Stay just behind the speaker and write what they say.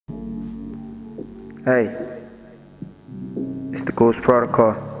Hey, it's the Ghost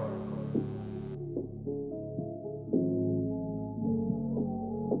Protocol.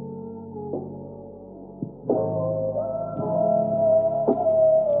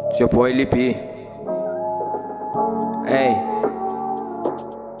 It's your boy Lippy. Hey.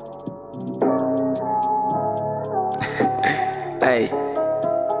 Hey.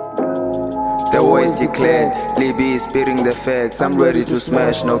 The war is declared, Libby is spitting the facts. I'm ready to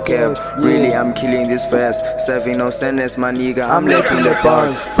smash, no cap. Really, I'm killing this fast. Serving no sentence, my nigga, I'm lacking the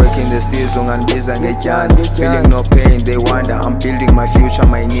bars. Breaking the steels, ungandiza ngejani. Feeling no pain, they wonder I'm building my future,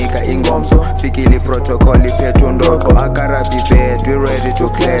 my nigga. Ingomso, fikili protocol, iphetho ndoqo. I gotta be bad, we ready to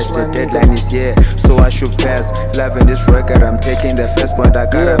clash. The deadline is here, so I should pass. Loving this record, I'm taking the first point. I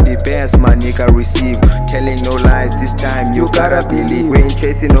gotta be best, my nigga, receive. Telling no lies this time, you gotta believe. We ain't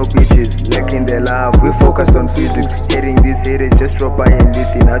chasing no bitches, lacking the love, we focused on physics. Hearing these haters, just drop by and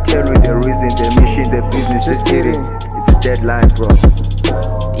listen. I'll tell you the reason, the mission, the business, just kidding. It's a deadline, bro.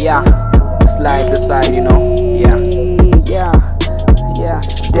 Yeah, slide the side, you know. Yeah.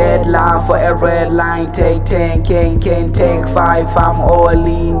 Deadline for a red line. Take 10, can't take 5. I'm all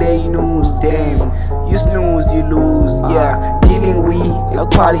in, they news. Damn, you snooze, you lose. Yeah, dealing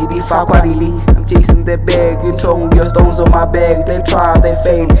with quality for quality. I'm chasing the bag, you told your stones on my back. They try, they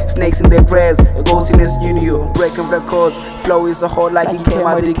fail. Snakes in their grass, ghosts in the studio, breaking records. Flow is a hole like it came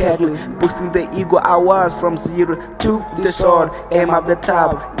out the kettle. Boosting the ego, I was from 0 to the sword. Aim up the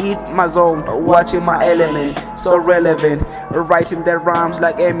top, eat my zone, watching my element. So relevant, writing the rhymes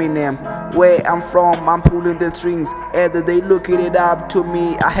like Eminem. Where I'm from, I'm pulling the strings. Either they looking it up to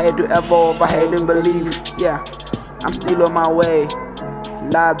me, I had to evolve, I had to believe. Yeah, I'm still on my way.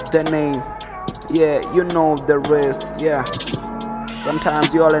 Not the name. Yeah, you know the rest. Yeah.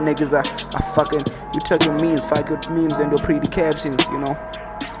 Sometimes you all the niggas are fucking. You talking memes, fuck with memes and your pretty captions, you know.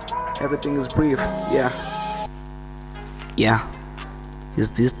 Everything is brief. Yeah. Is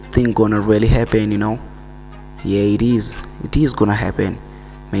this thing gonna really happen, you know? Yeah, it is. It is gonna happen.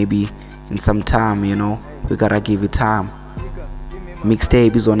 Maybe in some time, you know. We gotta give it time.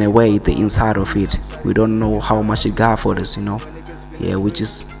 Mixtape is on the way, the inside of it. We don't know how much it got for us, you know. Yeah, we're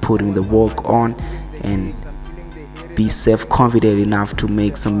just putting the work on and be self-confident enough to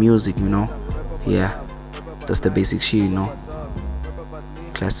make some music, you know. Yeah, that's the basic shit, you know.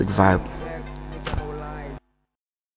 Classic vibe.